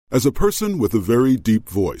As a person with a very deep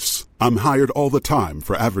voice, I'm hired all the time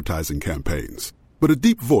for advertising campaigns. But a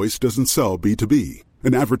deep voice doesn't sell B2B,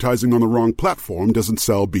 and advertising on the wrong platform doesn't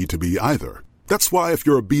sell B2B either. That's why if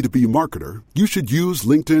you're a B2B marketer, you should use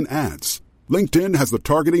LinkedIn ads. LinkedIn has the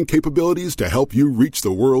targeting capabilities to help you reach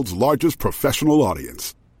the world's largest professional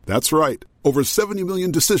audience. That's right, over 70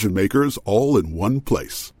 million decision makers all in one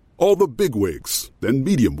place. All the big wigs, then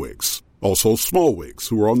medium wigs, also small wigs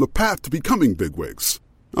who are on the path to becoming big wigs.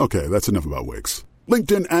 Okay, that's enough about wigs.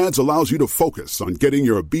 LinkedIn ads allows you to focus on getting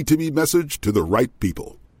your B2B message to the right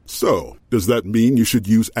people. So, does that mean you should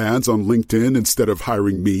use ads on LinkedIn instead of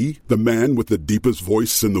hiring me, the man with the deepest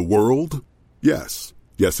voice in the world? Yes.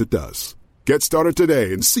 Yes, it does. Get started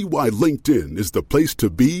today and see why LinkedIn is the place to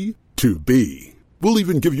be to be. We'll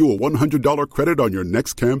even give you a $100 credit on your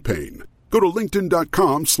next campaign. Go to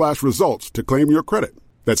linkedin.com/results to claim your credit.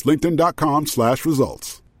 That's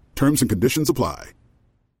linkedin.com/results. Terms and conditions apply.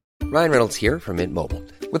 Ryan Reynolds here from Mint Mobile.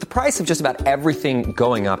 With the price of just about everything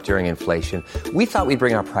going up during inflation, we thought we'd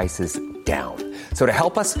bring our prices down. So to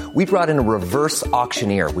help us, we brought in a reverse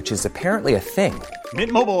auctioneer, which is apparently a thing.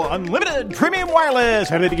 Mint Mobile Unlimited Premium Wireless.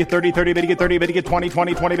 How to get 30, 30, bit to get 30, bit to get 20,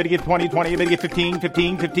 20, 20, bit to get 20, 20, bit to get 15,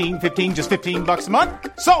 15, 15, 15, just $15 a month?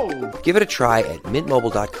 Sold! Give it a try at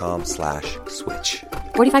mintmobile.com/switch.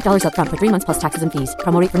 $45 up front for 3 months plus taxes and fees.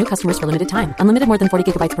 Promo rate for new customers for limited time. Unlimited more than 40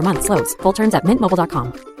 gigabytes per month. Slows full terms at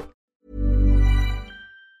mintmobile.com.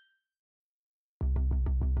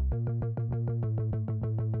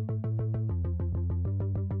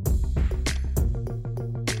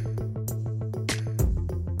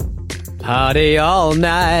 Party all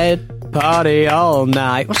night, party all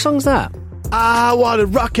night. What song's that? I want to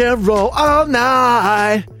rock and roll all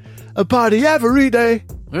night, a party every day.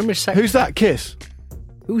 Who's that? Kiss.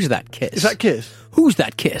 Who's that Kiss? Is that Kiss? Who's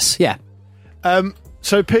that Kiss? Yeah.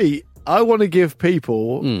 So Pete, I want to give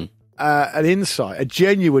people an insight, a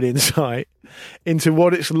genuine insight into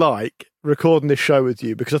what it's like recording this show with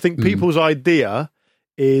you, because I think people's idea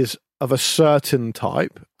is of a certain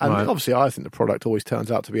type, and obviously I think the product always turns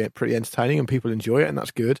out to be pretty entertaining and people enjoy it, and that's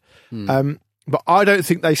good. But I don't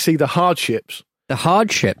think they see the hardships. The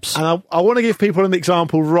hardships. And I want to give people an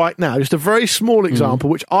example right now, just a very small example,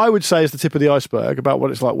 which I would say is the tip of the iceberg about what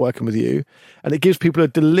it's like working with you. And it gives people a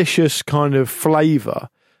delicious kind of flavour,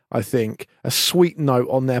 I think, a sweet note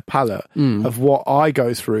on their palate of what I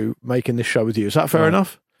go through making this show with you. Is that fair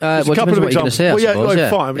enough? Just a couple of examples. Fine. Just a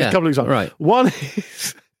couple of examples. Right. One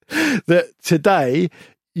is that today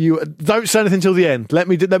you don't say anything till the end. Let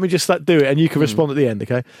me just do it, and you can respond at the end.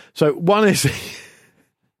 Okay. So one is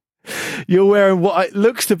you're wearing what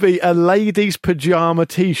looks to be a lady's pajama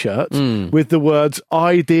T-shirt with the words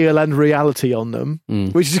 "ideal" and "reality" on them,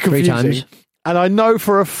 which is confusing. And I know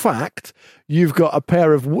for a fact you've got a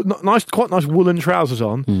pair of quite nice woolen trousers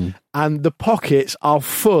on, and the pockets are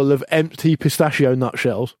full of empty pistachio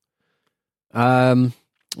nutshells.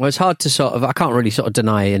 Well, it's hard to I can't really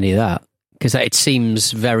deny any of that, because it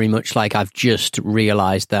seems very much like I've just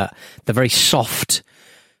realised that the very soft,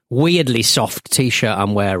 weirdly soft T-shirt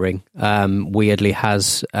I'm wearing weirdly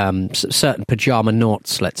has certain pyjama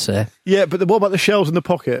notes, let's say. Yeah, but what about the shells in the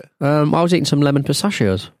pocket? I was eating some lemon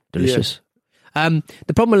pistachios. Delicious. Yeah.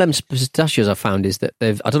 The problem with lemon pistachios I found is that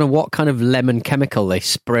I don't know what kind of lemon chemical they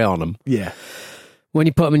spray on them. Yeah. When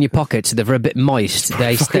you put them in your pockets, they're a bit moist.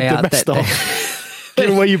 They stay out there.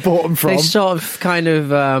 Where you bought them from? They sort of kind of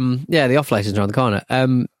the off license around the corner.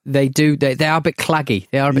 They are a bit claggy.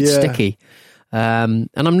 They are a bit sticky. And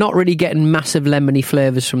I'm not really getting massive lemony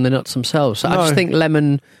flavours from the nuts themselves. So I just think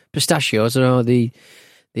lemon pistachios, the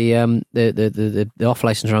off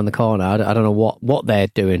license around the corner, I don't know what they're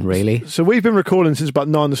doing really. So we've been recording since about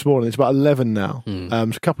 9 this morning. It's about 11 now.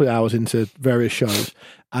 It's a couple of hours into various shows,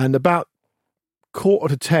 and about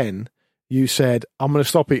 9:45 you said, I'm going to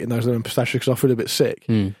stop eating those lemon pistachios because I feel a bit sick.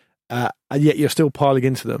 And yet you're still piling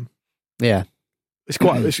into them. Yeah. It's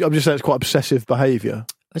quite, I'm just saying it's quite obsessive behaviour.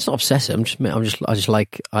 It's not obsessive.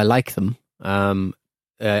 I like them. I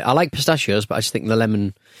like pistachios, but I just think the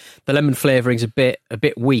lemon flavouring's a bit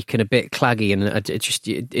weak and a bit claggy, and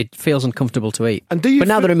it feels uncomfortable to eat. And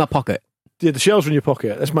now they're in my pocket. Yeah, the shells are in your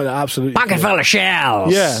pocket. Let's make that absolutely pocket full of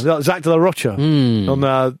shells. Yeah, like Zach de la Rocha on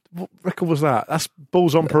what record was that? That's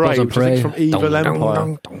Balls on Parade, which I think from Evil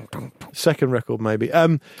Empire. Second record, maybe. I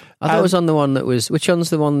thought it was on the one that was. Which one's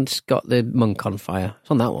the one that's got the monk on fire? It's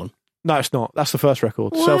on that one. No, it's not. That's the first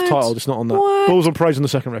record. What? Self-titled. It's not on that. What? Balls on Parade's on the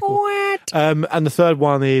second record. What? And the third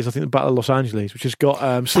one is, I think, the Battle of Los Angeles, which has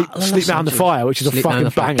got Sleep Down the Fire, which is a fucking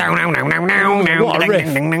banger. What a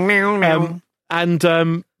riff.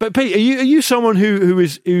 But Pete, are you someone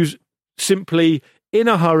who's simply in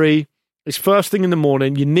a hurry, it's first thing in the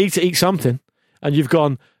morning, you need to eat something, and you've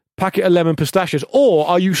gone packet of lemon pistachios? Or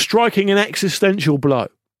are you striking an existential blow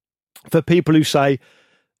for people who say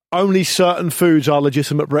only certain foods are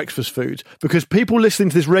legitimate breakfast foods? Because people listening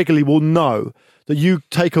to this regularly will know that you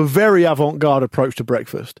take a very avant-garde approach to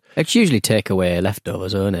breakfast. It's usually takeaway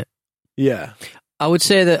leftovers, isn't it? Yeah. I would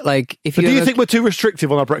say that, like, if you... Do you think we're too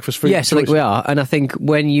restrictive on our breakfast food? Yes, I think we are. And I think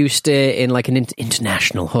when you stay in, like, an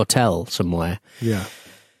international hotel somewhere... Yeah.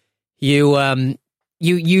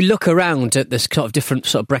 You look around at this sort of different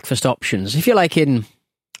sort of breakfast options. If you're like in,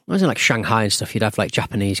 wasn't like Shanghai and stuff, you'd have like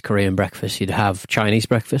Japanese, Korean breakfast, you'd have Chinese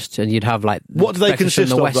breakfast, and you'd have like what do they consist in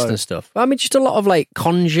the of, West though? and stuff. I mean, just a lot of like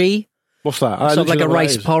congee. What's that? Sort of like a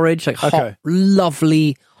rice porridge, like hot,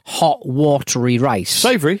 lovely, hot, watery rice.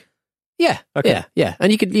 Savoury. Yeah, Okay. yeah.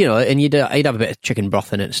 And you could, you know, and you'd have a bit of chicken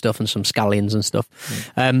broth in it and stuff, and some scallions and stuff.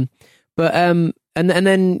 And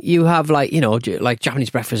then you have like, you know, like Japanese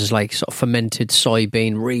breakfast is like sort of fermented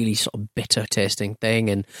soybean, really sort of bitter tasting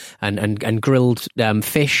thing, and grilled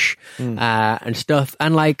fish and stuff.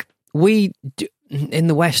 And like we do, in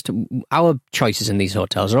the West, our choices in these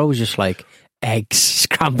hotels are always just like eggs,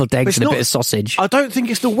 scrambled eggs, and a bit of sausage. I don't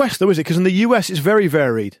think it's the West though, is it? Because in the US it's very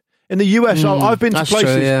varied. In the US, I've been to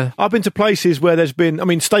places. True, yeah. I've been to places where there's been, I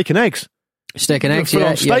mean, steak and eggs. Steak and eggs,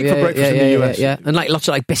 steak for breakfast in the US. Yeah, and like lots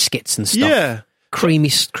of like biscuits and stuff. Yeah. Creamy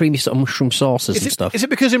sort of mushroom sauces and stuff. Is it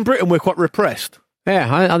because in Britain we're quite repressed?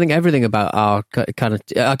 Yeah, I think everything about our kind of...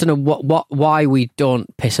 I don't know why we don't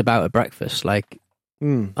piss about at breakfast. Like, I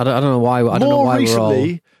don't know why. I don't know why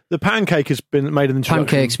recently, the pancake has been made an introduction.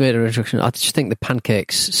 Pancakes made an introduction. I just think the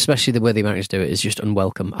pancakes, especially the way the Americans do it, is just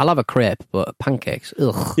unwelcome. I'll have a crepe, but pancakes,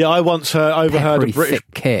 ugh. Yeah, I once overheard a British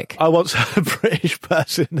thick cake. I once heard a British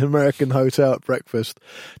person in an American hotel at breakfast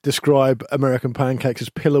describe American pancakes as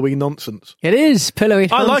pillowy nonsense. It is pillowy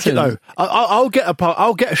nonsense. I like it though.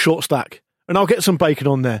 I'll get a short stack and I'll get some bacon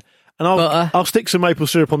on there and I'll stick some maple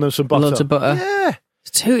syrup on there, some butter. Loads of butter. Yeah.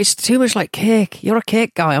 It's too much like cake. You're a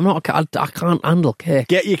cake guy. I'm not. I can't handle cake.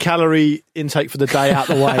 Get your calorie intake for the day out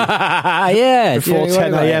the way. Yeah, before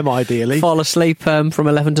 10 a.m. ideally. Fall asleep from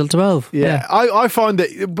 11 till 12. Yeah. I find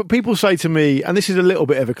that. But people say to me, and this is a little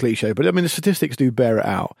bit of a cliche, but I mean the statistics do bear it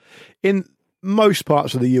out. In most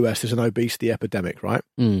parts of the US, there's an obesity epidemic, right?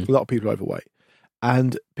 A lot of people are overweight,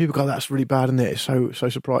 and people go, "That's really bad, isn't it? It's so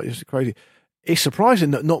surprising. It's crazy." It's surprising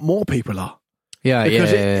that not more people are. Yeah,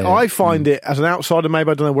 because yeah. I find it as an outsider. Maybe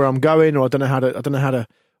I don't know where I'm going, or I don't know how to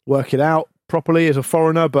work it out properly as a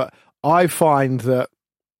foreigner. But I find that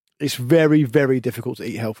it's very, very difficult to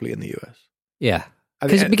eat healthily in the US. Yeah,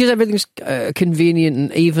 because everything's convenient,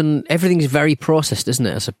 and even everything's very processed, isn't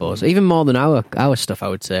it? I suppose even more than our stuff, I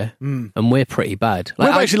would say, and we're pretty bad.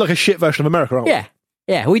 We're basically like a shit version of America, aren't we? Yeah.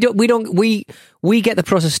 Yeah, we get the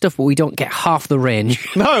processed stuff, but we don't get half the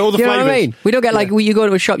range. No, all the you flavours. Know what I mean? We don't get like you go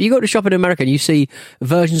to a shop in America and you see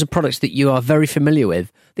versions of products that you are very familiar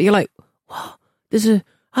with that you're like, what? There's a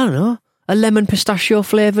lemon pistachio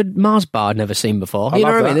flavoured Mars bar I've never seen before. You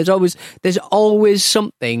know what I mean? There's always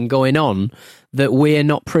something going on that we're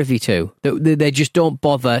not privy to. That they just don't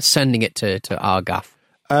bother sending it to our gaff.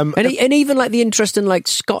 And even like the interesting like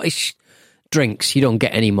Scottish drinks you don't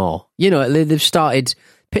get anymore. You know, they've started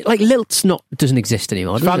like Lilt's doesn't exist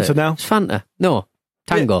anymore. It's Fanta now. It's Fanta. No,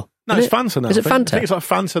 Tango. Yeah. No, it's Fanta now. Is it Fanta? I think it's like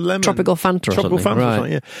Fanta lemon. Tropical Fanta or Tropical something.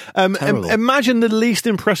 Fanta, right. Yeah. Imagine the least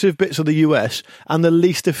impressive bits of the US and the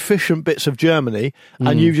least efficient bits of Germany,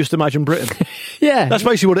 and you just imagine Britain. Yeah. That's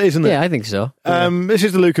basically what it is, isn't it? Yeah, I think so. This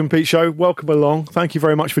is the Luke and Pete Show. Welcome along. Thank you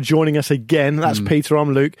very much for joining us again. That's Peter,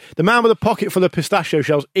 I'm Luke. The man with a pocket full of pistachio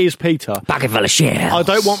shells is Peter. Pocket full of shells. I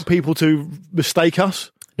don't want people to mistake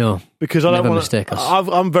us. No, because I don't want to mistake us.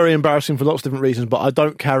 I'm very embarrassing for lots of different reasons, but I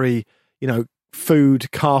don't carry, food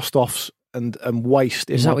cast-offs and waste.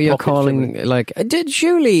 Is that what you're calling? Like,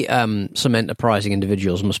 surely some enterprising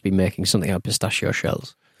individuals must be making something out of pistachio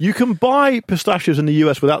shells. You can buy pistachios in the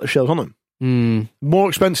US without the shells on them. More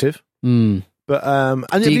expensive. But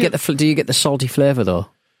and do you get the salty flavour though?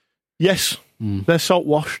 Yes, they're salt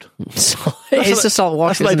washed. It's a salt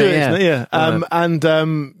wash. That's what they do, isn't it? Yeah.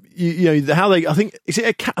 And you know how they? I think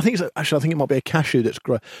it might be a cashew that's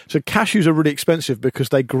grown. So cashews are really expensive because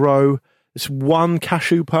they grow. It's one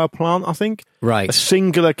cashew per plant, I think. Right. A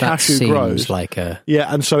singular cashew grows like a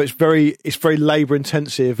and so it's very labour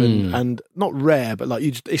intensive and not rare, but like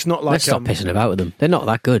it's not like let's stop pissing about with them. They're not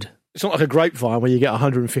that good. It's not like a grapevine where you get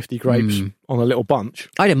 150 grapes on a little bunch.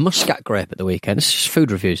 I had a muscat grape at the weekend. It's just food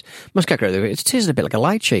reviews. Muscat grape. It tastes a bit like a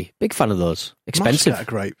lychee. Big fan of those. Expensive. Muscat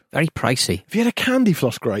grape. Very pricey. Have you had a candy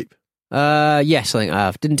floss grape? Yes, I think I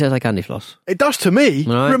have. Didn't taste like candy floss. It does to me.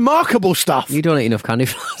 Right. Remarkable stuff. You don't eat enough candy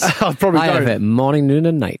floss. I probably I don't. have it morning, noon,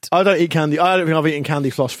 and night. I don't eat candy. I don't think I've eaten candy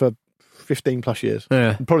floss for 15 plus years.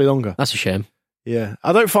 Yeah. Probably longer. That's a shame. Yeah.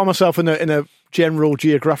 I don't find myself in a general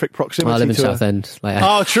geographic proximity I live in to Southend.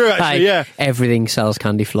 Oh, true, actually, yeah. Everything sells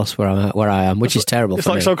candy floss where I am, which is terrible It's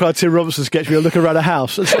for like me. some kind of Tim Robinson sketch where you look around a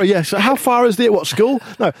house. Sorry, yes. So how far is the school?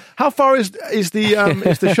 No. How far is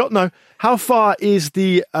the shop? No. How far is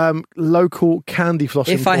the local candy floss?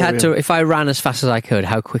 If I ran as fast as I could,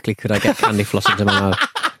 how quickly could I get candy floss into my mouth?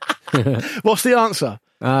 What's the answer?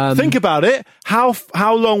 Think about it.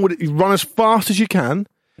 How long would it run as fast as you can,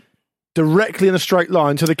 directly in a straight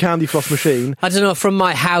line to the candy floss machine? I don't know. From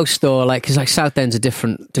my house though, because Southend's a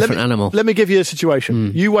different animal. Let me give you a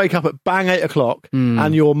situation. You wake up at bang 8 o'clock,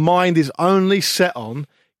 and your mind is only set on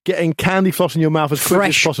getting candy floss in your mouth as quickly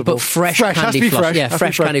as possible. But fresh candy floss. Fresh. Yeah,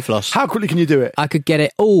 fresh candy floss. How quickly can you do it? I could get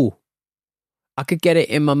it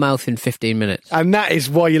in my mouth in 15 minutes. And that is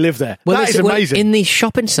why you live there. Well, that is amazing. In the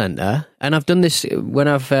shopping centre, and I've done this when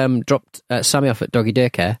I've dropped Sammy off at doggy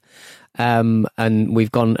daycare, and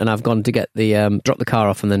I've gone to get the drop the car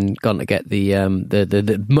off, and then gone to get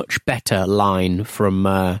the much better line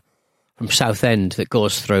from Southend that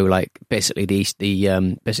goes through basically basically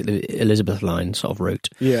Elizabeth line sort of route,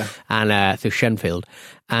 yeah, and through Shenfield,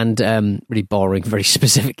 and really boring, very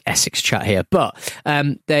specific Essex chat here. But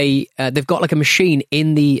they've got a machine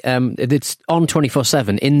in the it's on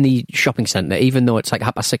 24/7 in the shopping centre, even though it's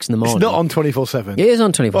 6:30 in the morning. It's not on 24/7. It is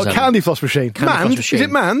on 24/7. Well, candy floss machine. Manned? Is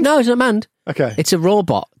it manned? No, it's not manned. Okay, it's a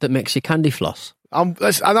robot that makes you candy floss. And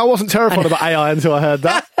I wasn't terrified about AI until I heard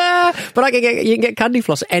that. But you can get candy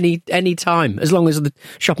floss any time, as long as the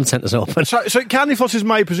shopping centre's open. So candy floss is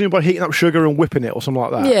made presumably by heating up sugar and whipping it or something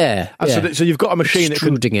like that? Yeah. And so you've got a machine that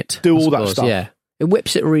can do all that stuff? Yeah. It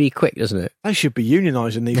whips it really quick, doesn't it? They should be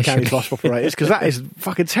unionising these candy floss operators, because that is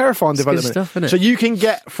fucking terrifying development. Good stuff, isn't it? So you can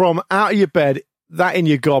get from out of your bed, that in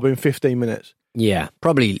your gob in 15 minutes? Yeah,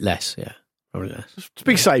 probably less, yeah. Probably less. To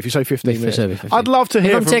be safe, you say 15 minutes. 15. I'd love to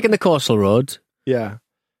hear if I'm taking the coastal road... Yeah.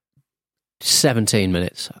 17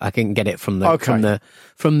 minutes. I can get it from the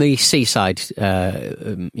seaside,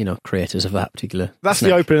 creators of that particular. That's snack.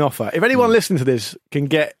 the opening offer. If anyone listening to this can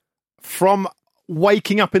get from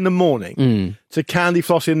waking up in the morning to candy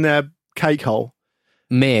floss in their cake hole,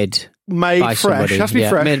 made fresh, somebody. Has to be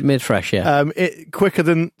fresh, made fresh, yeah. Quicker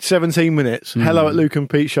than 17 minutes. Hello at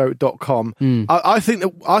lukeandpeteshow.com. I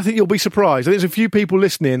think you'll be surprised. There's a few people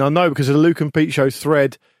listening. I know, because of the Luke and Pete Show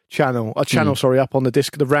thread. Channel up on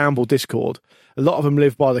the Ramble Discord. A lot of them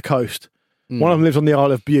live by the coast. One of them lives on the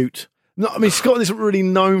Isle of Bute. Scotland isn't really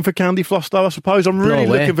known for candy floss, though, I suppose. I'm really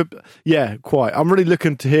looking for... Yeah, quite. I'm really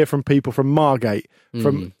looking to hear from people from Margate,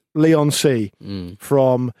 from Leon Sea,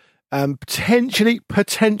 from potentially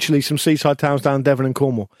some seaside towns down Devon and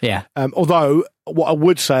Cornwall. Yeah. Although, what I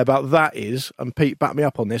would say about that is, and Pete, back me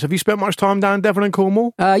up on this, have you spent much time down Devon and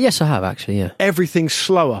Cornwall? Yes, I have, actually, yeah. Everything's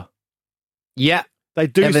slower. Yeah. They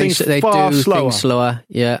do things slower.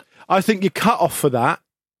 Yeah, I think you cut off for that.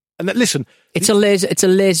 And listen, it's a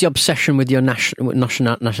lazy obsession with your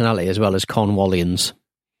nationality as well as Cornwallians.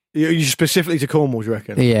 You specifically to Cornwall, do you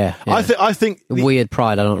reckon? Yeah. I think weird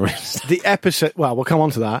pride. I don't really. The epicenter. Well, we'll come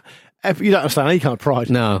on to that. You don't understand any kind of pride.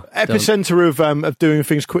 No. Epicenter of doing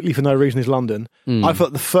things quickly for no reason is London. I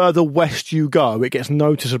thought the further west you go, it gets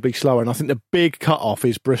noticeably slower. And I think the big cut off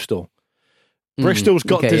is Bristol. Bristol's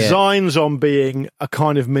got designs on being a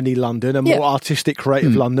kind of mini London, a more artistic,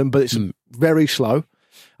 creative London, but it's very slow.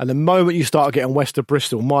 And the moment you start getting west of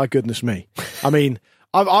Bristol, my goodness me. I mean,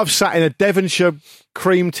 I've sat in a Devonshire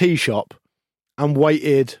cream tea shop and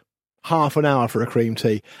waited half an hour for a cream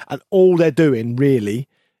tea, and all they're doing really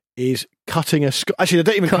is cutting actually, they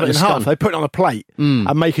don't even cut it in half. They put it on a plate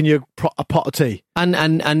and making you a pot of tea. And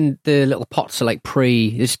the little pots are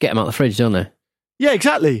just get them out of the fridge, don't they? Yeah,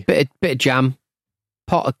 exactly. Bit of jam.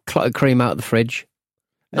 Pot of clotted cream out of the fridge.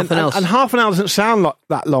 Nothing else. And half an hour doesn't sound like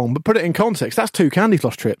that long, but put it in context. That's 2 candy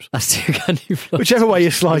floss trips. That's 2 candy floss. Whichever way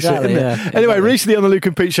you slice it, isn't it? Yeah, anyway, recently on the Luke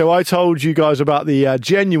and Pete Show, I told you guys about the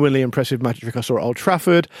genuinely impressive magic trick I saw at Old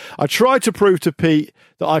Trafford. I tried to prove to Pete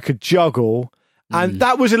that I could juggle, and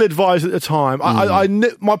that was ill-advised at the time. I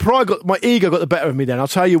knew, my ego got the better of me then. I'll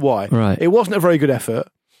tell you why. Right. It wasn't a very good effort,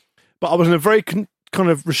 but I was in a very kind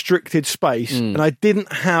of restricted space, and I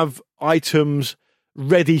didn't have items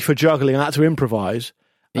ready for juggling. I had to improvise.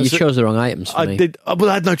 You chose the wrong items for me. Well,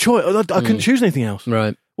 I had no choice. I couldn't choose anything else.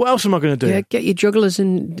 Right. What else am I going to do? Yeah, get your jugglers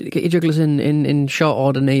in short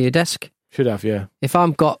order near your desk. Should have, yeah. If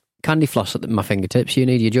I've got candy floss at my fingertips, you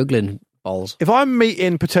need your juggling balls. If I'm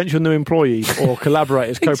meeting potential new employees or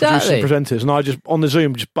collaborators, co-producers, Exactly. and presenters, and I just on the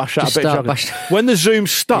Zoom just bash out Just a bit of start juggling. When the Zoom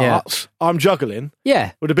starts, I'm juggling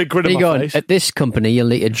Yeah. with a big grin on You're my going, face, at this company, you'll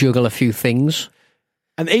need to juggle a few things.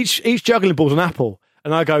 and each juggling ball's an apple,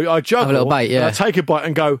 and I juggle, little bite, yeah. and I take a bite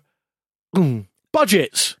and go,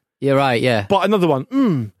 budgets, You're right, yeah. bite another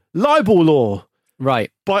one, libel law,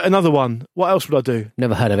 Right. bite another one. What else would I do?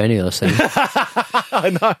 Never heard of any of those things.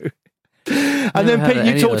 I know. And then heard Pete, of any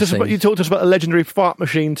you of talked those to us about the legendary fart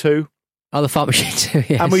machine too. Oh, the fart machine too,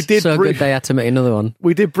 yes. And we did so brief- good they had to make another one.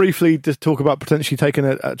 We did briefly just talk about potentially taking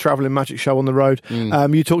a travelling magic show on the road.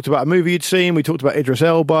 You talked about a movie you'd seen. We talked about Idris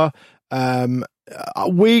Elba.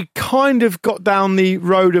 We kind of got down the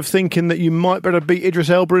road of thinking that you might better beat Idris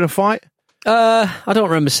Elba in a fight. I don't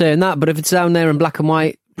remember saying that, but if it's down there in black and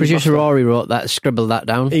white, producer Rory wrote that, scribbled that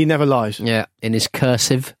down. He never lies. Yeah, in his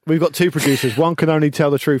cursive. We've got two producers. One can only tell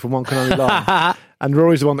the truth and one can only lie. And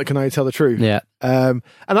Rory's the one that can only tell the truth. Yeah. And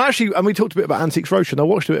we talked a bit about Antiques Roadshow. And I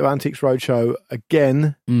watched a bit of Antiques Roadshow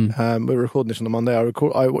again. We're recording this on a Monday. I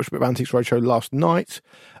watched a bit of Antiques Roadshow last night.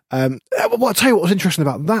 I'll tell you what was interesting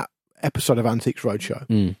about that episode of Antiques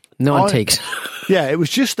Roadshow. No antiques. Yeah, it was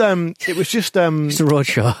just It's a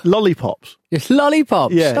roadshow. lollipops. Just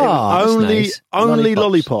lollipops. Yeah, it was Oh, only that's nice. only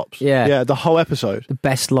lollipops. Yeah. yeah, the whole episode. The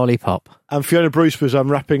best lollipop. And Fiona Bruce was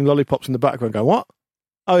wrapping lollipops in the background, going, "What?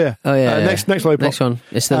 Oh yeah, Oh, yeah. yeah. Next lollipop. Next one.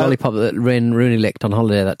 It's the lollipop that Wayne Rooney licked on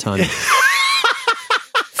holiday that time.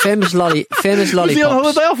 famous lollipops. Was he on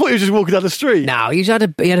holiday? I thought he was just walking down the street. No,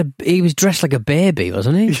 he was dressed like a baby,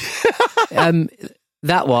 wasn't he?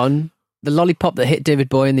 That one, the lollipop that hit David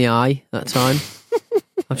Bowie in the eye that time.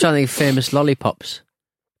 I'm trying to think of famous lollipops.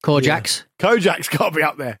 Kojak's. Kojak's got to be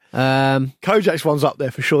up there. Um, Kojak's one's up there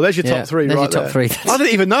for sure. There's your Yeah, top three, there's right your top there. three. I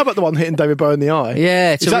didn't even know about the one hitting David Bowie in the eye.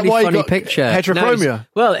 yeah, it's Is a that really why you funny got picture. heterochromia? No,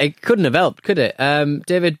 well, it couldn't have helped, could it?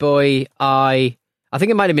 David Bowie, I think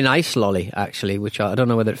it might have been ice lolly, actually, which I don't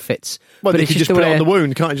know whether it fits. Well, but you it's could just the put it way- on the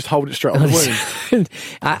wound. Can't you just hold it straight on the wound?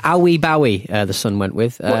 Owie Bowie, the son went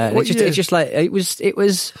with. What year? It's just like it was.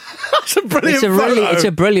 That's a brilliant It's photo.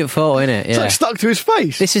 a brilliant photo, isn't it? It's Yeah. like stuck to his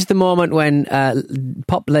face. This is the moment when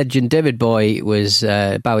pop legend David Bowie was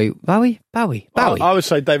Bowie. I would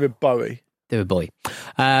say David Bowie. David Bowie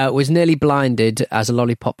was nearly blinded as a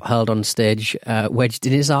lollipop held on stage wedged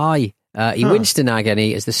in his eye. He winced in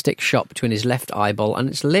agony as the stick shot between his left eyeball and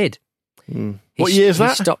its lid. What year is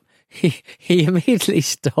that? He immediately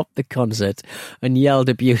stopped the concert and yelled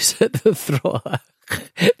abuse at the thrower.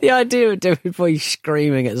 The idea of David Bowie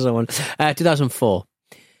screaming at someone. 2004.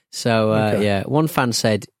 So, yeah, one fan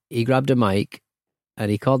said he grabbed a mic and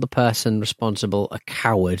he called the person responsible a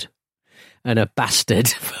coward and a bastard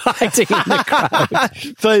for hiding in the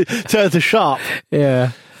crowd. So turn to sharp.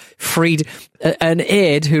 Yeah. Freed an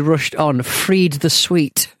aide who rushed on, freed the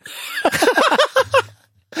sweet.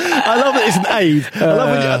 I love that it's an aid. I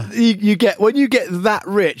love when you get that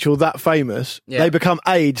rich or that famous, Yeah. they become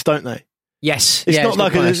aides, don't they? Yes. It's yeah, not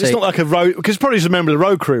like good point, a road, because probably just a member of the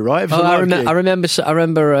road crew, right? If it's a I road gig. remember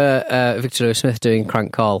Victor Lewis Smith doing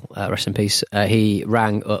Crank Call, rest in peace. He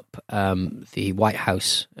rang up the White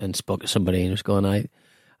House and spoke to somebody and was going,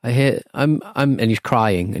 I hear, and he's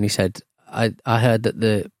crying, and he said, I heard that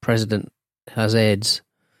the president has AIDS.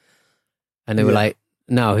 And they were like,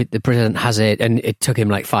 no, the president has AIDS. And it took him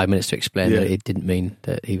like 5 minutes to explain that it didn't mean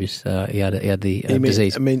that he was, he had the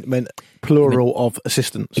disease. meant plural of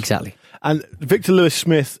assistants. Exactly. And Victor Lewis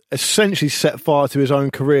Smith essentially set fire to his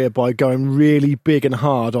own career by going really big and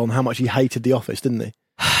hard on how much he hated The Office, didn't he?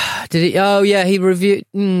 Did he? Oh, yeah. He reviewed.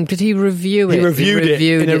 Did he review it? He reviewed it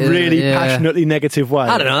in a really yeah. passionately negative way.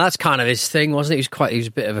 I don't know. That's kind of his thing, wasn't it? He was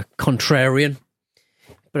a bit of a contrarian,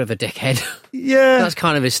 bit of a dickhead. Yeah, That's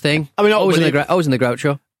kind of his thing. I mean, always in ultimately- the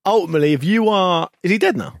Groucho. ultimately, if you are, is he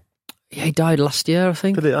dead now? Yeah, he died last year, I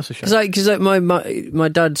think. That's a shame. Because my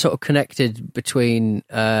dad sort of connected between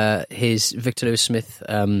his Victor Lewis Smith.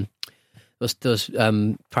 Those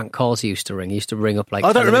prank calls he used to ring. He used to ring up like.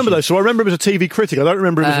 I don't remember those. So I remember him as a TV critic. I don't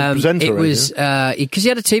remember him as a presenter. It was because he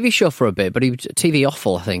had a TV show for a bit, but he was TV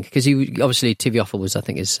Offal, I think, because he obviously TV Offal was, I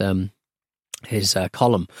think, his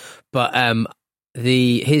column, but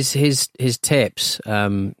his tapes.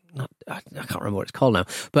 I can't remember what it's called now,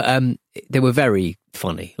 but they were very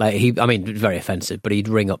funny. Like very offensive. But he'd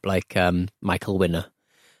ring up like Michael Winner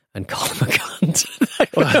and call him a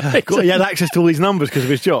cunt. He had access to all these numbers because of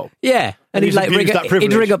his job. Yeah, and he's he'd like abused that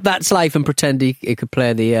privilege. he'd ring up That's Life and pretend he could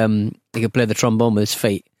play the trombone with his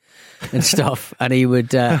feet and stuff. And he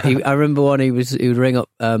would. I remember one he would ring up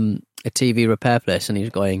a TV repair place and he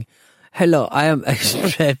was going, "Hello, I am,"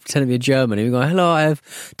 pretending to be a German. He was going, "Hello, I have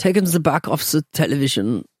taken the back of the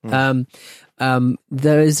television.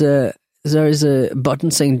 There is there is a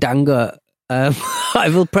button saying Danga. I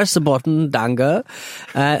will press the button, Danga,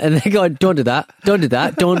 and they go, don't do that,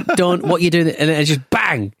 don't, what you doing? And it's just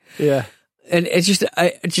bang. Yeah. And it's just,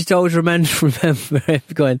 I just always remember him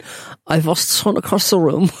going, I've lost someone across the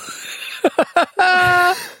room.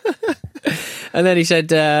 And then he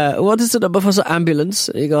said, what is the number for the ambulance?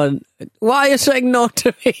 And he going, why are you saying no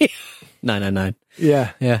to me? 999.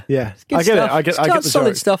 Yeah. Yeah. I get it. I get the solid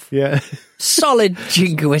joke. stuff. Yeah. Solid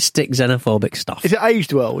jingoistic xenophobic stuff. Is it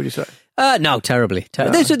aged well, would you say? No, terribly.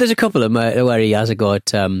 There's a couple of them where he has a go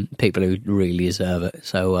at people who really deserve it.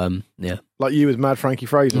 So, yeah. Like you with Mad Frankie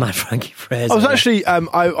Fraser. Mad Frankie Fraser. I was actually, I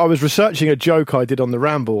was researching a joke I did on the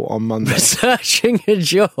Ramble on Monday. Researching a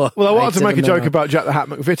joke? Well, I wanted to make a joke about Jack the Hat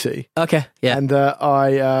McVitie. Okay, yeah. And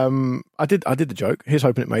I did the joke. Here's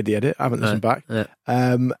hoping it made the edit. I haven't listened back. Yeah.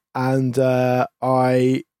 And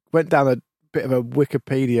I went down a bit of a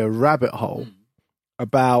Wikipedia rabbit hole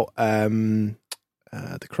about the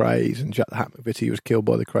Krays and Jack the Hat McVitie was killed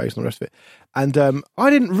by the Krays and the rest of it. And I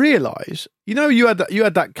didn't realise, you had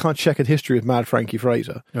that kind of checkered history with Mad Frankie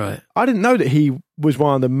Fraser. Right. I didn't know that he was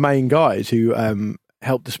one of the main guys who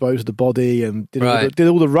helped dispose of the body and did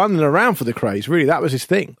all the running around for the Krays. Really, that was his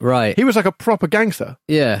thing. Right. He was like a proper gangster.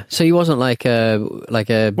 Yeah. So he wasn't like a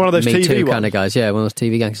one of those Me TV Too ones. kind of guys. Yeah, one of those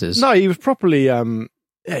TV gangsters. No, he was properly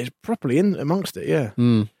he's properly in amongst it. Yeah.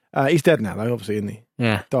 Mm. He's dead now, though. Obviously, isn't he?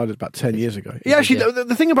 Yeah. Died about 10 years ago. He actually,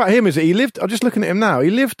 the thing about him is that he lived. I'm just looking at him now. He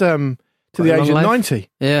lived to the age of 90.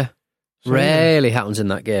 Yeah. So, Rarely happens in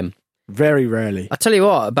that game. Very rarely. I tell you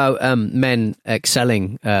what about men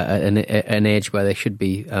excelling at an age where they should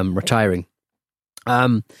be retiring.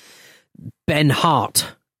 Ben Hart,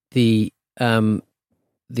 the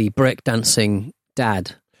breakdancing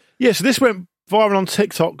dad. Yeah, so this went viral on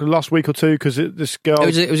TikTok the last week or two because this girl.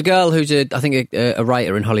 It was a girl who's I think a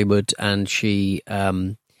writer in Hollywood, and she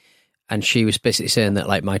was basically saying that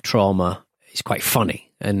like my trauma is quite funny.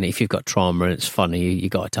 And if you've got trauma and it's funny, you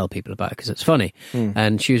got to tell people about it because it's funny.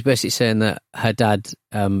 And she was basically saying that her dad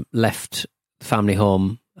left the family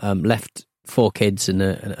home, left 4 kids and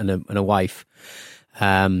a wife,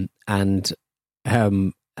 and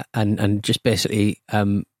just basically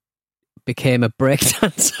became a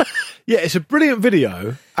breakdancer. Yeah, it's a brilliant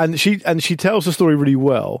video, and she tells the story really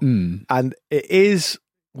well, and it is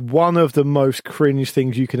one of the most cringe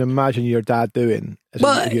things you can imagine your dad doing as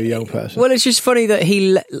a young person. Well, it's just funny that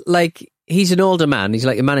he's an older man. He's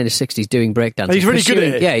like a man in his 60s doing breakdancing. He's really good at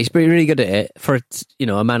it. Yeah, he's really good at it for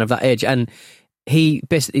a man of that age. And he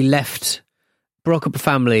basically broke up a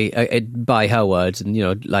family by her words, and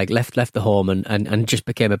left the home and just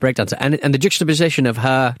became a breakdancer. And the juxtaposition of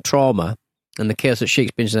her trauma and the chaos that she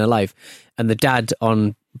experienced in her life, and the dad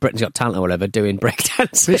on Britain's Got Talent or whatever doing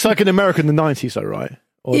breakdancing. It's like an American in the 90s, though, right?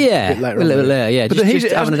 Or yeah, a bit later a little later, yeah. But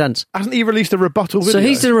just having a dance. Hasn't he released a rebuttal video? So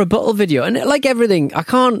he's done a rebuttal video, and like everything, I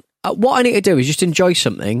can't. What I need to do is just enjoy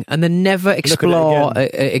something and then never explore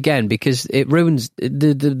it again because it ruins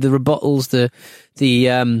the rebuttals,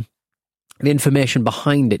 the information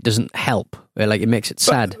behind it doesn't help. Like it makes it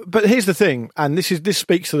sad. But here's the thing, and this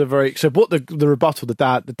speaks to what the rebuttal,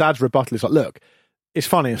 the dad's rebuttal is like. Look, it's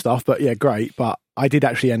funny and stuff, but yeah, great. But I did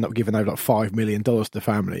actually end up giving over like $5 million to the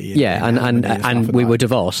family. And we were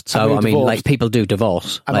divorced. So I mean, like people do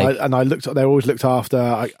divorce. And I looked. They always looked after.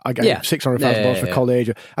 I gave $600,000 for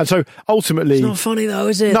college, and so ultimately, it's not funny though,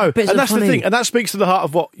 is it? No, and that's the thing, and that speaks to the heart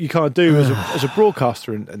of what you kind of do as a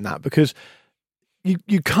broadcaster and that because.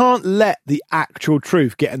 You can't let the actual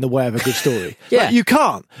truth get in the way of a good story. Yeah. Like, you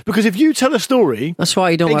can't. Because if you tell a story... That's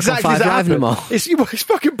why you don't work on 5 Live anymore. It's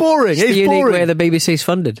fucking boring. It's the unique boring. way the BBC's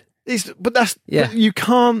funded. But you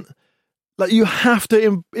can't... Like, you have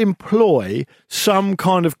to employ some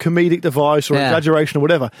kind of comedic device or exaggeration or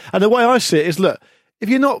whatever. And the way I see it is, look, if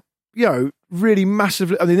you're not, really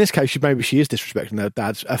massively... I mean, in this case, maybe she is disrespecting her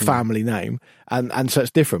dad's family name, and so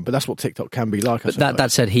it's different, but that's what TikTok can be like, But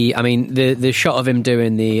that said, the shot of him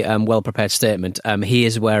doing the well-prepared statement, he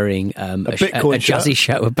is wearing a jazzy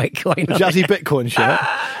shirt with Bitcoin on jazzy Bitcoin shirt.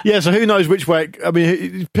 Yeah, so who knows which way... I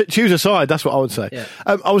mean, choose a side, that's what I would say. Yeah.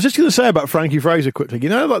 I was just going to say about Frankie Fraser quickly.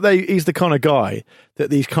 He's the kind of guy that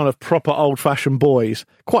these kind of proper old-fashioned boys,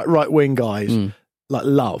 quite right-wing guys... like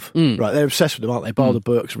love, right? They're obsessed with them, aren't they? Buy the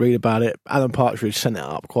books, read about it. Alan Partridge sent it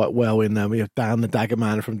up quite well in there. We have Dan the Dagger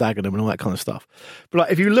Man from Dagenham and all that kind of stuff. But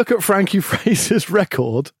like, if you look at Frankie Fraser's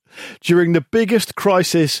record during the biggest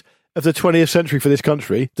crisis of the 20th century for this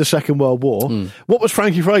country, the Second World War, what was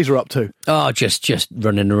Frankie Fraser up to? Oh, just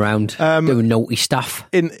running around, doing naughty stuff.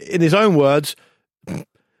 In his own words,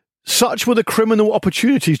 such were the criminal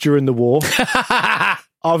opportunities during the war.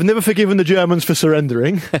 I've never forgiven the Germans for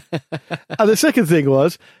surrendering. And the second thing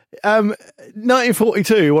was,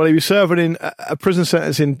 1942, while he was serving in a prison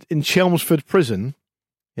sentence in Chelmsford Prison,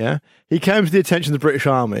 yeah, he came to the attention of the British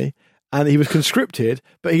Army and he was conscripted,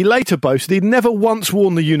 but he later boasted he'd never once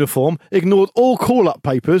worn the uniform, ignored all call-up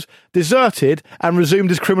papers, deserted, and resumed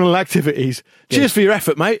his criminal activities. Good. Cheers for your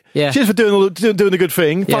effort, mate. Yeah. Cheers for doing the good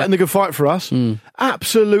thing, fighting the good fight for us.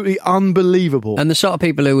 Absolutely unbelievable. And the sort of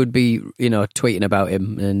people who would be, tweeting about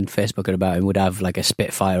him and Facebooking about him would have like a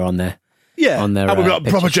Spitfire on there. Yeah, on their, and we've got a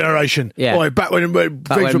proper generation. Yeah. Boy, back when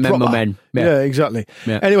things were proper. Men. Yeah, exactly.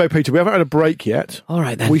 Yeah. Anyway, Peter, we haven't had a break yet. All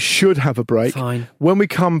right, then. We should have a break. Fine. When we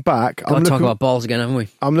come back, I'm talking about balls again, haven't we?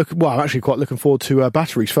 I'm actually quite looking forward to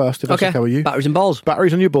batteries first, if that's okay with you. Batteries and balls.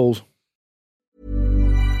 Batteries on your balls.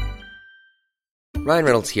 Ryan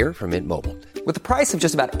Reynolds here from Mint Mobile. With the price of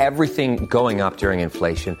just about everything going up during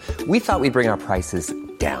inflation, we thought we'd bring our prices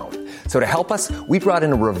down. So to help us, we brought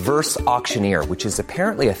in a reverse auctioneer, which is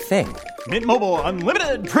apparently a thing. Mint Mobile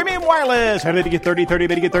Unlimited Premium Wireless. How to get 30, 30,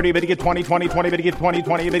 bit to get 30, bit to get 20, 20, 20, bit to get 20,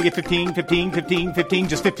 20, bit to get 15, 15, 15, 15,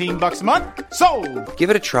 just $15 a month? Sold!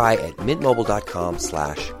 Give it a try at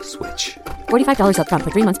mintmobile.com/switch. $45 up front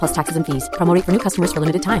for 3 months plus taxes and fees. Promo rate for new customers for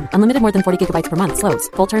limited time. Unlimited more than 40 gigabytes per month. Slows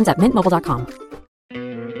full terms at mintmobile.com.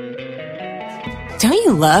 Don't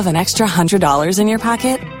you love an extra $100 in your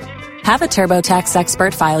pocket? Have a TurboTax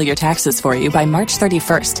expert file your taxes for you by March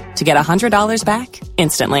 31st to get $100 back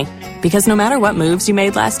instantly. Because no matter what moves you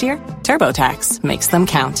made last year, TurboTax makes them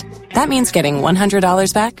count. That means getting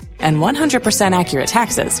 $100 back and 100% accurate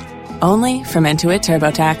taxes, only from Intuit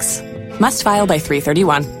TurboTax. Must file by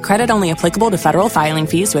 3/31. Credit only applicable to federal filing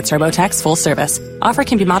fees with TurboTax full service. Offer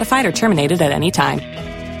can be modified or terminated at any time.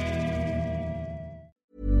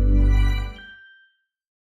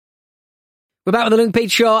 We're back with the Luke and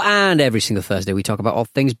Pete Show, and every single Thursday we talk about all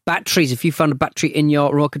things batteries. If you found a battery in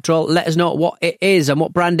your remote control, let us know what it is and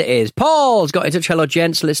what brand it is. Paul's got in touch. Hello,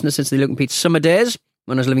 gents. Listener since the Luke and Pete summer days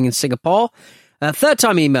when I was living in Singapore.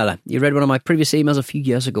 Third-time emailer. You read one of my previous emails a few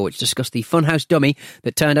years ago, which discussed the Funhouse dummy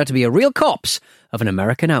that turned out to be a real corpse of an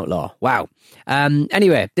American outlaw. Wow.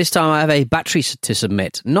 Anyway, this time I have a battery to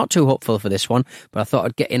submit. Not too hopeful for this one, but I thought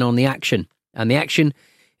I'd get in on the action. And the action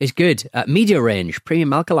is good. Media range,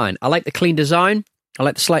 premium alkaline. I like the clean design. I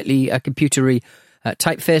like the slightly computery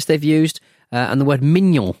typeface they've used, and the word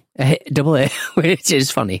mignon, double A, which is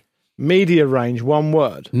funny. Media range, one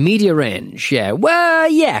word. Media range, yeah. Well,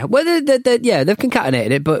 yeah. Well, they've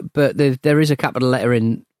concatenated it, but there is a capital letter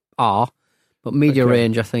in R. But media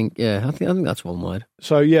range, I think that's one word.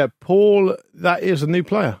 So yeah, Paul, that is a new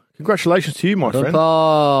player. Congratulations to you, my friend.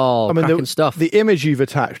 Paul, I mean, cracking stuff. The image you've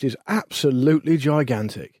attached is absolutely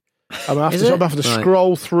gigantic. I'm going to have to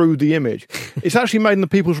scroll through the image. It's actually made in the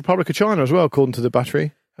People's Republic of China as well, according to the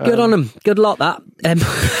battery. Good on them. Good lot, that.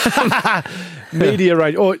 Media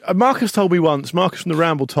range. Marcus told me once, Marcus from the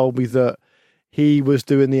Ramble told me that he was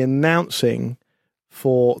doing the announcing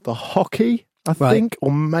for the hockey, I think,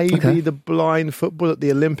 or maybe the blind football at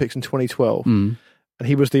the Olympics in 2012. And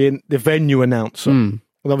he was the venue announcer.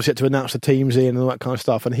 And obviously had to announce the teams in and all that kind of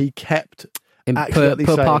stuff. And he kept accidentally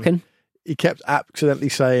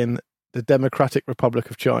saying the Democratic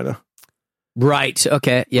Republic of China. Right.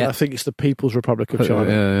 Okay. Yeah. But I think it's the People's Republic of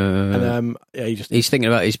China. And he's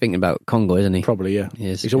thinking about Congo, isn't he? Probably. Yeah.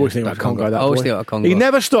 He's always thinking about Congo. That always boy. thinking about Congo. He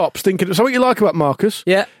never stops thinking. So what you like about Marcus?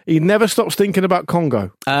 Yeah. He never stops thinking about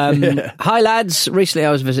Congo. Hi lads. Recently,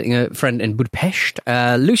 I was visiting a friend in Budapest.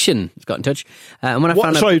 Lucian has got in touch, and when I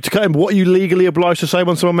found to cut him, what are you legally obliged to say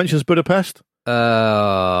when someone mentions Budapest?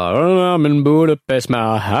 I'm in Budapest,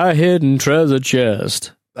 my high hidden treasure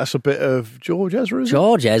chest. That's a bit of George Ezra, isn't it?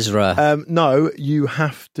 George Ezra. No, you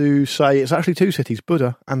have to say it's actually two cities,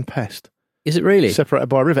 Buda and Pest. Is it really? Separated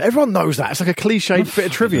by a river. Everyone knows that. It's like a cliched bit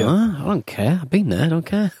of trivia. I don't care. I've been there. I don't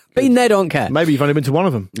care. Been there, don't care. Maybe you've only been to one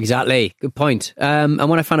of them. Exactly. Good point. And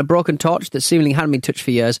when I found a broken torch that seemingly hadn't been touched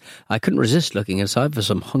for years, I couldn't resist looking inside for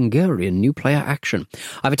some Hungarian new player action.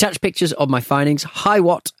 I've attached pictures of my findings,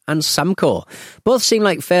 Hiwatt and Samco. Both seem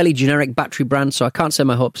like fairly generic battery brands, so I can't say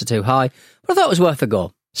my hopes are too high, but I thought it was worth a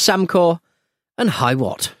go. Samco and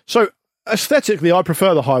Hiwatt. So aesthetically, I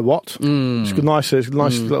prefer the Hiwatt. It's got nice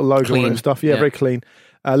little logo clean. on it and stuff. Yeah, very clean.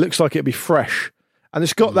 Looks like it'd be fresh, and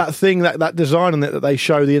it's got that thing, that design on it that they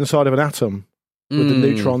show the inside of an atom with the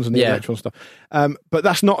neutrons and the electrons stuff. But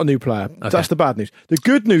that's not a new player. Okay. That's the bad news. The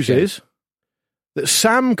good news is that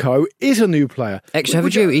Samco is a new player. Extra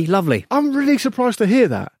heavy duty, lovely. I'm really surprised to hear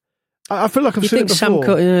that. I feel like I've seen it before.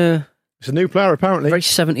 Samco, it's a new player, apparently. Very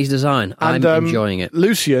 70s design. I'm enjoying it.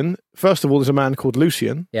 Lucian, first of all, there's a man called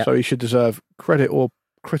Lucian, so he should deserve credit or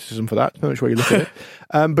criticism for that, depending on which way you look at it.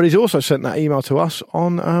 But he's also sent that email to us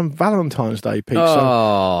on Valentine's Day, Pete.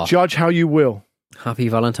 So judge how you will. Happy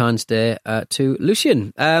Valentine's Day to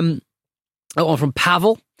Lucian. One from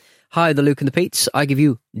Pavel. Hi, the Luke and the Pete's. I give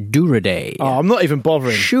you Duraday. Oh, I'm not even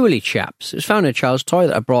bothering. Surely, chaps. It was found in a child's toy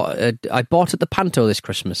that I bought at the Panto this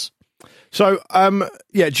Christmas. So,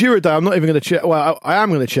 Duraday, I'm not even going to check. Well, I am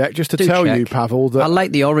going to check just to tell you, Pavel, that I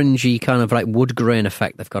like the orangey kind of like wood grain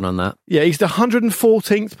effect they've got on that. Yeah, he's the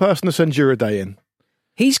 114th person to send Duraday in.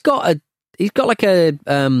 He's got like a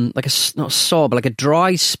not a sore, but like a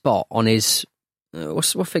dry spot on his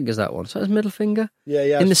what finger's that one? Is that his middle finger?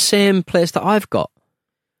 Yeah. In the same place that I've got.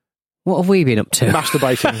 What have we been up to?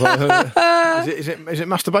 Masturbating. Is it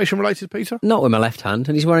masturbation related, Peter? Not with my left hand,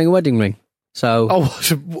 and he's wearing a wedding ring. So,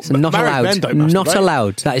 so not allowed. Not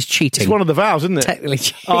allowed. That is cheating. It's one of the vows, isn't it? Technically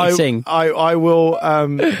cheating. I will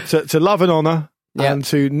to love and honour and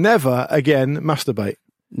to never again masturbate.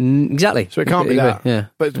 Exactly. So it can't be that. Yeah.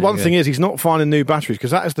 But one thing is, he's not finding new batteries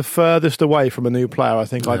because that is the furthest away from a new player I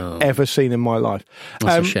think I've ever seen in my life.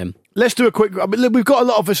 That's a shame. Let's do a quick. We've got a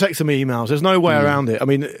lot of vasectomy emails. There's no way around it. I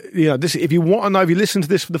mean, this. If you want to know, if you listen to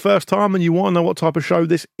this for the first time and you want to know what type of show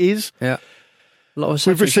this is, a lot of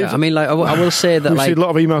vasectomy. I mean, like I will say that we've received a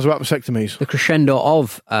lot of emails about vasectomies. The crescendo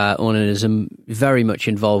of onanism very much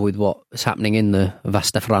involved with what is happening in the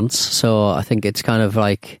Vaste France. So I think it's kind of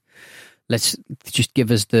like, let's just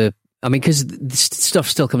give us the. I mean, because stuff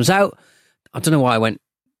still comes out. I don't know why I went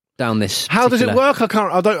down this. How does it work?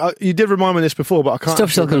 You did remind me of this before, but I can't.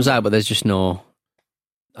 Stuff still comes out, but there's just no.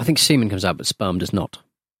 I think semen comes out, but sperm does not.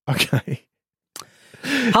 Okay.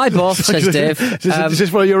 Hi, boss, says Dave. Is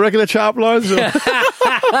this one of your regular chat lines? Is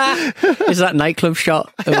that nightclub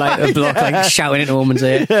shot of like a bloke like shouting into a woman's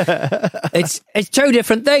ear? Yeah. It's two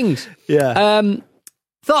different things. Yeah.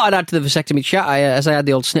 Thought I'd add to the vasectomy chat as I had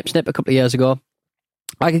the old snip a couple of years ago.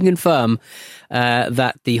 I can confirm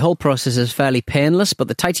that the whole process is fairly painless, but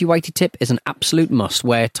the tighty-whitey tip is an absolute must.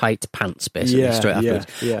 Wear tight pants, basically, straight afterwards.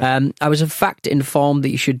 Yeah. I was, in fact, informed that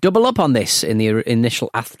you should double up on this in the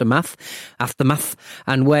initial aftermath,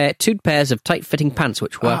 and wear 2 pairs of tight-fitting pants,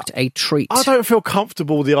 which worked a treat. I don't feel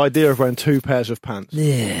comfortable with the idea of wearing 2 pairs of pants.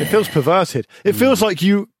 Yeah. It feels perverted. It feels like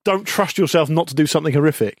you don't trust yourself not to do something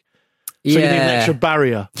horrific. So you need an extra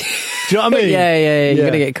barrier. Do you know what I mean? Yeah. You're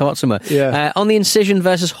going to get caught somewhere. Yeah. On the incision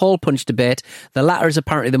versus hole punch debate, the latter is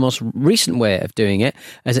apparently the most recent way of doing it,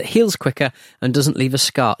 as it heals quicker and doesn't leave a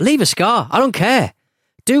scar. Leave a scar. I don't care.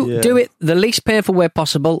 Do it the least painful way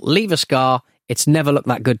possible. Leave a scar. It's never looked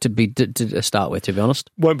that good to start with, to be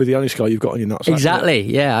honest. Won't be the only scar you've got on your nuts. Exactly.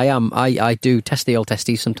 Yeah, I am. I do test the old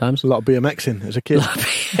testes sometimes. A lot of BMXing as a kid.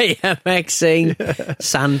 BMXing,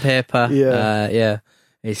 sandpaper. Yeah.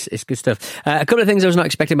 It's good stuff. A couple of things I was not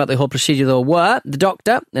expecting about the whole procedure, though, were the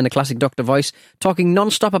doctor, in a classic doctor voice, talking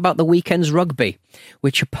non-stop about the weekend's rugby,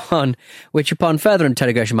 which upon further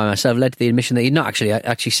interrogation by myself led to the admission that he'd not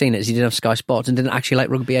actually seen it, as he didn't have Sky Sports and didn't actually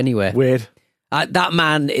like rugby anyway. Weird. That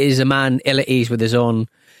man is a man ill at ease with his own,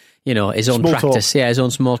 his own small practice. Talk. Yeah, his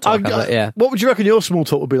own small talk. What would you reckon your small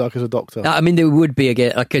talk would be like as a doctor? I mean, there would be,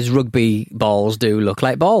 again, because rugby balls do look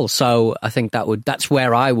like balls. So I think that's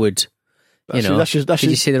where I would... That's your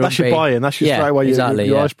buy-in. That's your straight away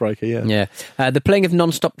your icebreaker. Yeah. The playing of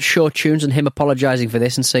non-stop show tunes and him apologising for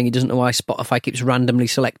this and saying he doesn't know why Spotify keeps randomly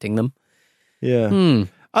selecting them. Yeah.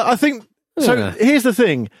 I think so. Here's the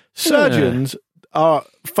thing: surgeons are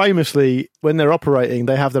famously, when they're operating,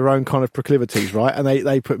 they have their own kind of proclivities, right? And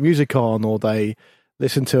they put music on or they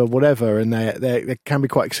listen to whatever, and they can be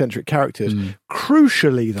quite eccentric characters.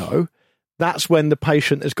 Crucially, though, that's when the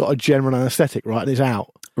patient has got a general anaesthetic, right, and is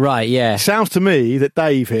out. Right, yeah. It sounds to me that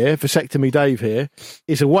Dave here, vasectomy Dave here,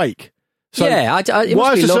 is awake. So why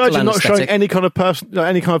is the surgeon not showing any kind of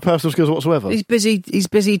personal skills whatsoever? He's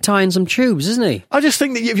busy tying some tubes, isn't he? I just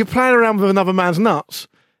think that if you're playing around with another man's nuts,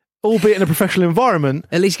 albeit in a professional environment,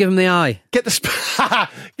 at least give him the eye. Get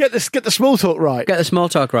the small talk right. Get the small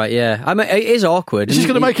talk right. Yeah, I mean, it is awkward. It's just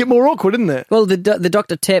going to make it more awkward, isn't it? Well, the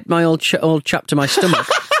doctor taped my old chap to my stomach.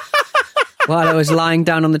 While I was lying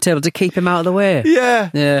down on the table to keep him out of the way.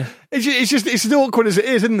 Yeah. It's as awkward as it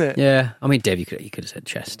is, isn't it? Yeah. I mean, Dave, you could have said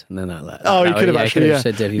chest, and then that. You could have actually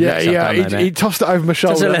said Dave. He tossed it over my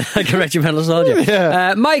shoulder like a regimental soldier.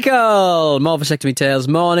 Yeah. Michael, more vasectomy tales.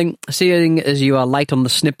 Morning. Seeing as you are light on the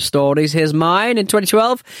snip stories, here's mine. In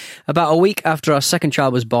 2012, about a week after our second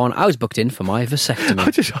child was born, I was booked in for my vasectomy.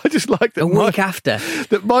 I just like that. Week after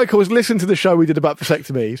that, Michael was listening to the show we did about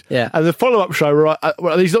vasectomies. Yeah. And the follow-up show,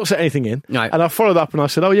 he's not set anything in. Right. And I followed up and I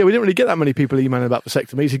said, "Oh yeah, we didn't really get that many people emailing about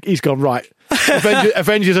vasectomies. He's he's gone, right,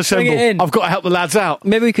 Avengers Assemble. I've got to help the lads out.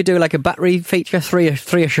 Maybe we could do like a battery feature, three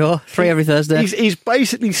ashore, 3 every Thursday. He's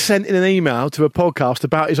basically sent in an email to a podcast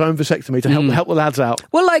about his own vasectomy to help the lads out.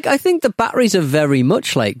 Well, like, I think the batteries are very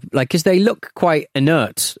much like, because they look quite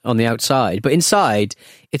inert on the outside, but inside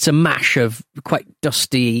it's a mash of quite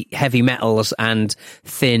dusty heavy metals and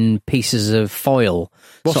thin pieces of foil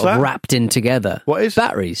wrapped in together. What is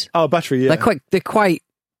batteries? Oh, battery. Yeah,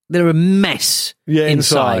 they're a mess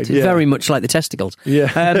inside. Yeah. Very much like the testicles. Yeah.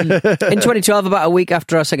 In 2012, about a week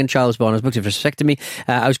after our second child was born, I was booked in for a vasectomy.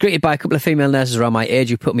 I was greeted by a couple of female nurses around my age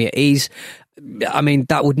who put me at ease. I mean,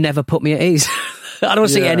 that would never put me at ease. I don't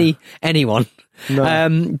see anyone.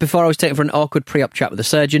 No. Before I was taken for an awkward pre-op chat with the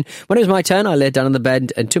surgeon. When it was my turn, I laid down on the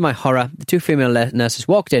bed, and to my horror, the 2 female nurses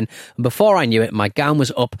walked in, and before I knew it, my gown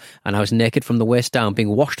was up, and I was naked from the waist down, being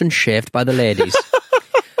washed and shaved by the ladies.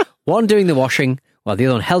 One doing the washing, while the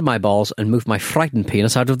other one held my balls and moved my frightened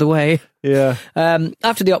penis out of the way. Yeah.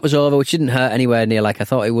 After the op was over, which didn't hurt anywhere near like I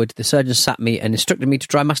thought it would, the surgeon sat me and instructed me to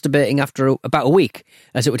try masturbating after about a week,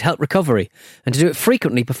 as it would help recovery, and to do it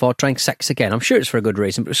frequently before trying sex again. I'm sure it's for a good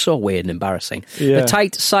reason, but it was so weird and embarrassing. Yeah. The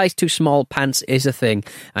tight, size too small pants is a thing,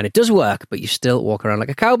 and it does work, but you still walk around like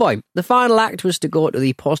a cowboy. The final act was to go to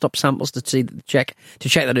the post-op samples to check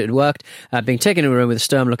that it had worked. Being taken in a room with a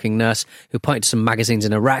stern-looking nurse who pointed to some magazines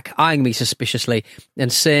in a rack, eyeing me suspiciously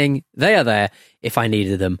and saying they are there if I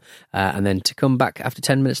needed them, and then to come back after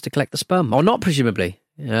 10 minutes to collect the sperm. Or not, presumably.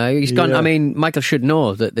 He's gone. I mean, Michael should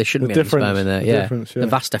know that there shouldn't be any sperm in there. The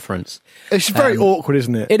vast difference. It's very awkward,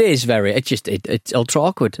 isn't it? It is very. It's ultra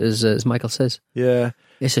awkward, as Michael says. Yeah.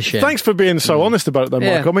 It's a shame. Thanks for being so honest about it, though,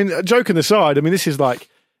 Yeah. Michael. I mean, joking aside, I mean, this is like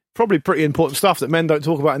probably pretty important stuff that men don't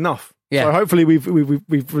talk about enough. Yeah. So hopefully we've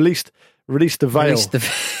released the veil.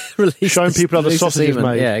 Showing people how the sausage is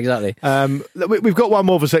made. Yeah, exactly. We've got one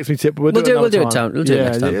more vasectomy tip, but we'll do it next time. We'll do it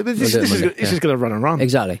next time. This is going to run and run.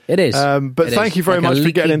 Exactly. It is. But It thank is. you very Like a much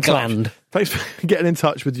for getting in leaky touch. gland. Thanks for getting in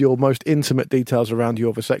touch with your most intimate details around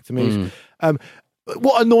your vasectomies.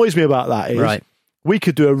 What annoys me about that is Right. we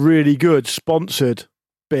could do a really good sponsored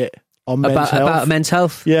bit on men's health. About men's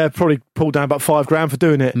health? Yeah, probably pull down about $5,000 for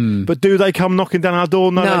doing it. But do they come knocking down our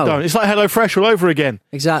door? No, No. they don't. It's like HelloFresh all over again.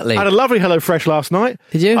 Exactly. I had a lovely HelloFresh last night.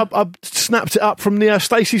 Did you? I snapped it up from the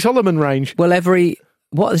Stacey Solomon range. Well,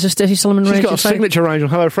 what is a Stacey Solomon She's range? got a signature range on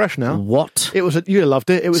HelloFresh now. What? It was you loved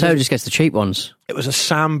it. It was So just gets the cheap ones. it was a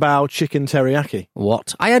sambal chicken teriyaki.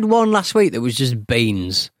 What? I had one last week that was just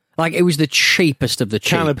beans. Like, it was the cheapest of the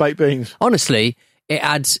cheap. Can of baked beans. Honestly, it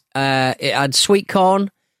had sweet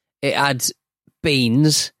corn, it had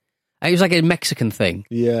beans. It was like a Mexican thing.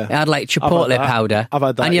 Yeah. It had like I've had chipotle that. powder. I've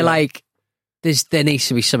had that, And you're yeah. like, there needs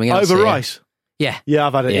to be something else Over here. rice. Yeah. Yeah,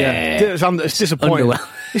 I've had it. Yeah, it's disappointing. Underwhelming.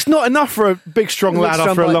 It's not enough for a big strong lad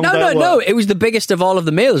after a long day. at No. work. It was the biggest of all of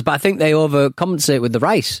the meals, but I think they overcompensate with the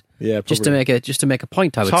rice. Yeah, just to probably. make a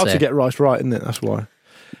point. I It's would hard say to get rice right, isn't it? That's why.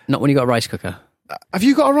 not when you got a rice cooker. Have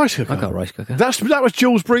you got a rice cooker? I got a rice cooker. That was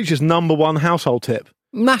Jules Breach's #1 household tip.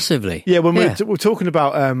 Massively. Yeah, when we were talking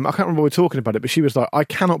about, I can't remember what we were talking about it, but she was like, I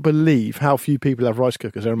cannot believe how few people have rice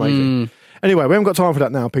cookers. They're amazing. Anyway, we haven't got time for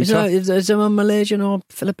that now, Peter. Is her mum Malaysian or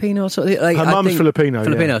Filipino or something? Like, Her mum's Filipino.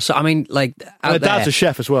 Filipino. Yeah. So, I mean, like, out And her there. dad's a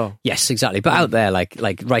chef as well. Yes, exactly. But out there, like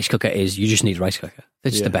rice cooker is, you just need rice cooker.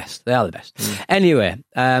 It's Yeah. the best. They are the best. Anyway,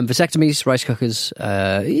 vasectomies, rice cookers,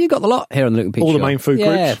 you got the lot here on the Luke and Pete All the Show. main food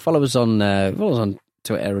Yeah, groups. follow us on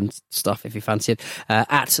Twitter and stuff if you fancy it,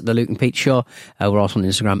 at the Luke and Pete Show. We're also on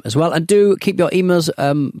Instagram as well, and do keep your emails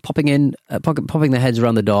popping their heads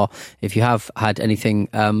around the door if you have had anything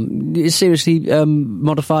seriously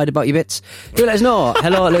modified about your bits. Do let us know.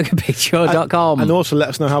 Hello at lukeandpeteshow.com. And also let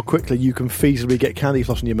us know how quickly you can feasibly get candy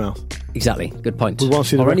floss in your mouth. Exactly, good point. We want to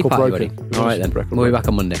see the Or any record party broken. wedding. We All want right to see then, the record we'll be broken. back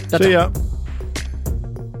on Monday. See ya.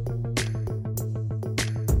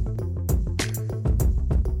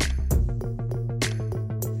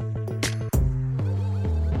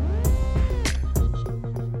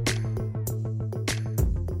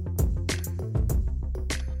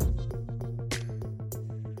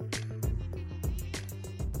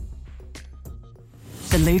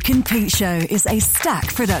 The Luke and Pete Show is a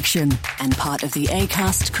Stack production and part of the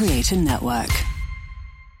Acast Creator Network.